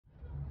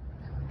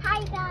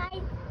Hi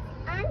guys,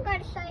 I'm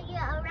going to show you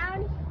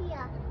around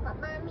here with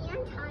Mommy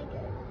and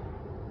Tiger.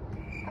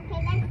 Okay,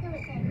 let's do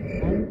it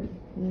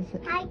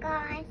then. Hi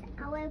guys,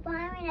 we're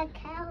buying a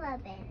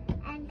caravan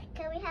and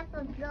can we have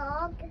a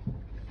vlog?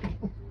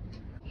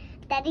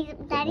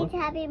 Daddy's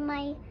having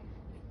my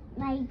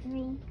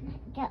drink,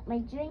 got my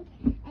drink,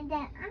 and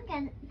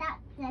then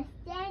that's the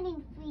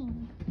standing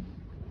thing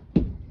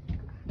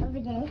over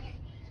there.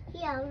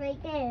 Here,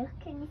 right there.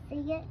 Can you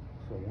see it?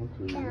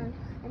 Down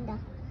and down.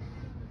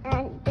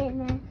 And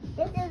then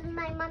this is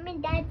my mom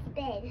and dad's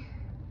bed.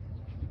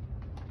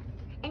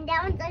 And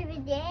that one's over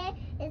there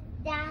is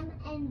Sam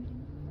and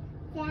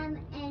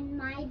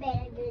my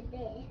bed over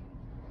there.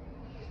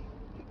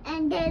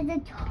 And there's a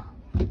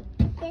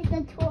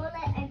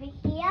toilet over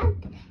here.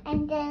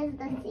 And there's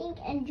the sink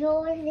and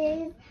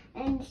drawers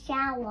and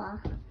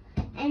shower.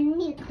 And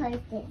we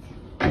close this.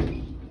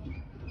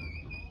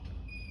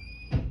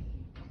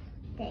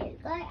 There you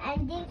go.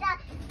 And these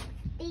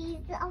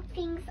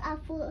things are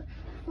for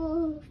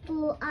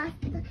us,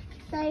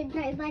 so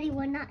nobody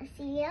will not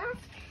see us.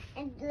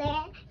 And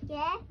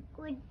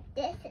with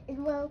this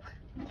will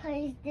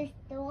close this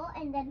door,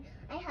 and then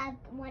I have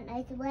one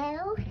as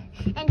well.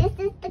 And this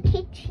is the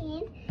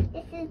kitchen.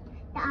 This is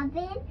the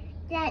oven.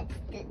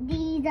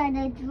 These are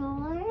the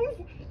drawers,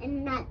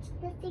 and that's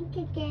the sink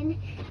again,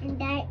 and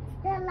that's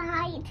the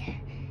light.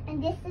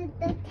 And this is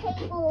the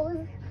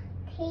table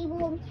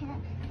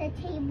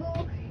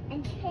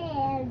and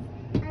chairs,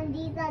 and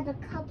these are the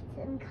cups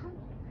and cups.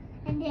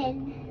 And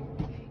then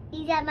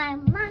these are my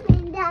mom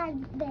and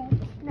dad's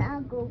bed. Now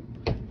I'll go.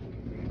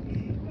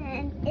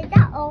 And is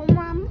that all,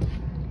 Mom?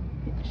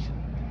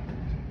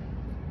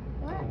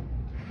 What?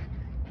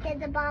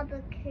 There's a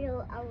barbecue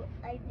over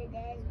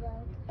there as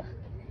well.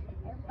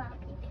 A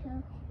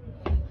barbecue.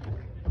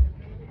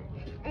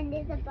 And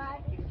there's a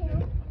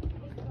barbecue.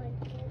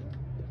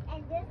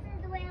 And this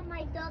is where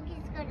my dog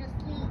is gonna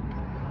sleep.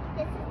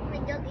 This is my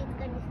dog is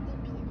gonna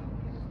sleep here.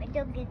 My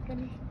dog is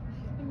gonna.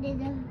 And there's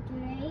a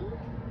drain.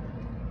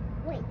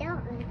 Wait, that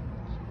one.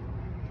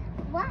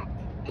 What?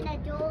 And a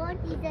door.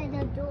 These are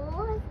the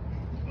doors.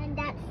 And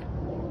that's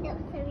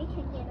so we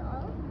can get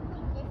off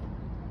like this.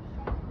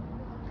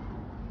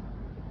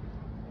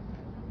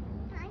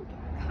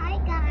 Hi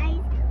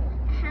guys.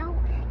 How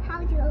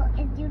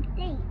is your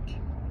date?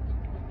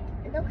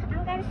 Look,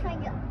 I'm gonna show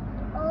you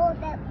all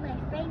my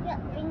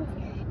favorite things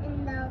in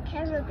the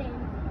caravan.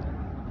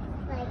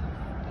 Like,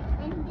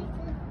 and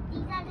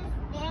these are the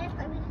stairs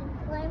so we can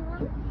climb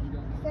on.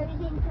 So we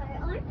can try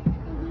on.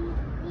 And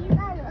these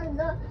are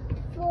the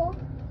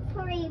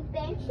three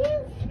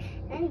benches,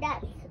 and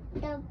that's the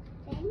bed.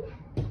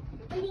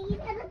 And these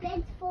are the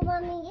beds for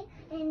Mommy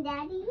and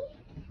Daddy.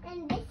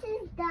 And this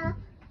is the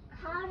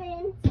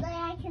curtains so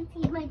I can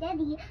see my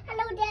daddy.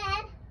 Hello,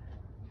 Dad.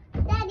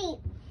 Daddy.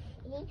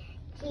 He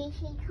can't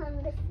see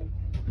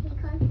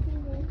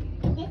me.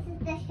 This is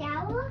the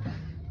shower,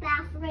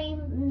 bathroom.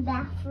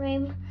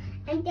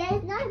 And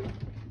there's no.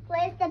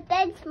 Where's the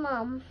beds,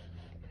 Mom?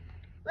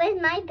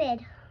 Where's my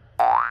bed?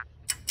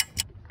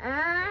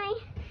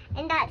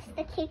 And that's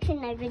the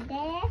kitchen over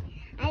there.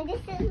 And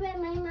this is where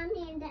my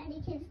mommy and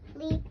daddy can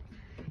sleep.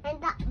 And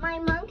my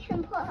mom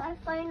can put her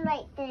phone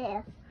right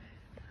there.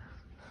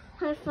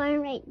 Her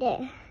phone right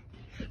there.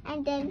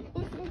 And then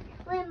this is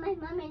where my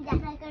mom and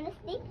dad are gonna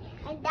sleep.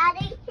 And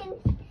daddy can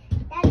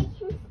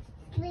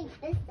sleep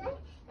this side.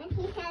 And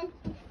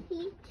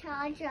he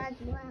charges as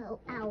well.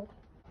 Ow.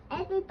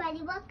 Everybody,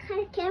 what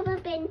kind of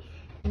caravan?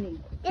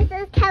 This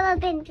is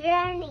caravan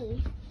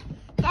journey.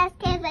 That's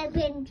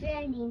caravan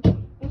journey.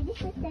 And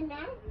this is the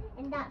mat,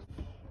 and that's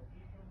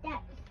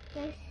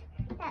the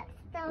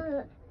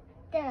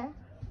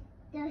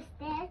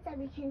stairs that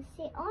we can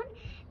sit on,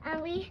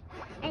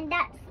 and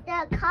that's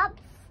the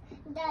cups,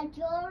 the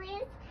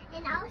drawers,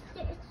 and I'll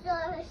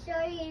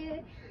show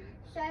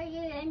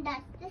you, and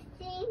that's the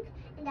sink,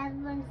 and that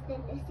one's the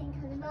sink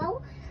as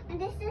well. And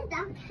this is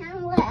the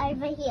camera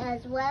over here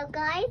as well,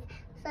 guys,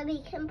 so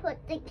we can put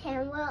the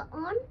camera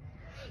on.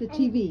 The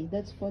TV,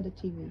 that's for the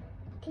TV.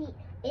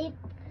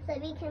 So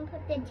we can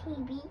put the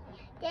TV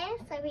there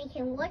so we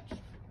can watch.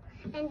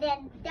 And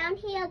then down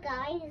here,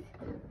 guys,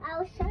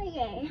 I'll show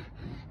you.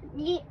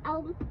 These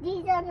are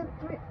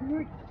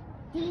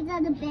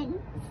the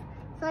beds,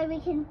 so we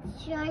can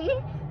show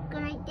you. Go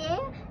right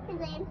there, and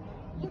then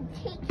you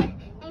take,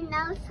 and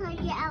I'll show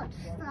you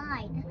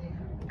outside.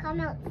 Come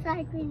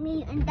outside with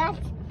me, and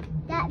that's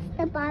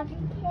the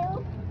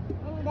barbecue,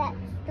 and that's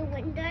the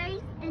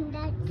windows, and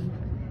that's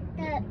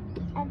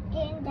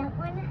again that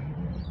one.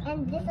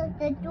 And this is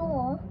the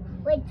door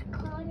with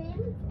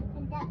curtains,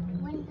 and that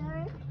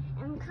window.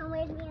 And come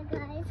with me,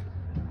 guys.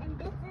 And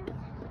this is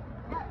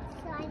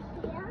outside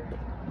here.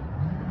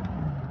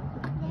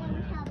 Then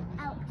we have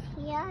out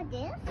here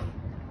this.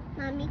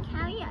 Mommy,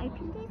 can you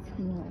open this?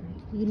 No,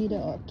 you need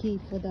a key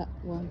for that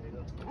one.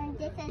 And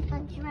this is the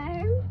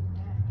drone.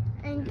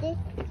 And this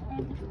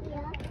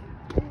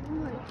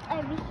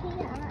over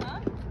here.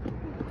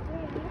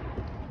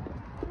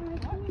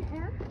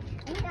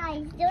 And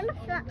guys,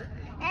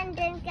 and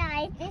then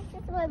guys, this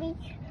is where we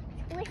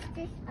twist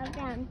this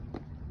around.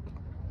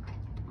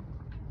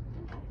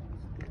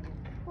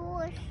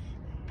 Push.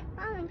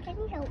 Mom, can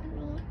you help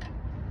me?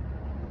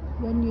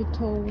 When you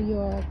tow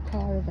your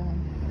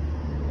caravan.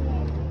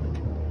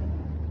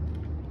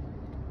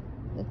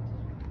 Yes.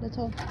 That's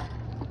all.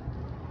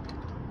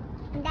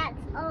 And that's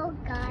all,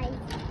 guys.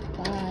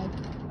 Bye.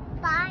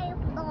 Bye,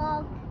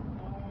 vlog.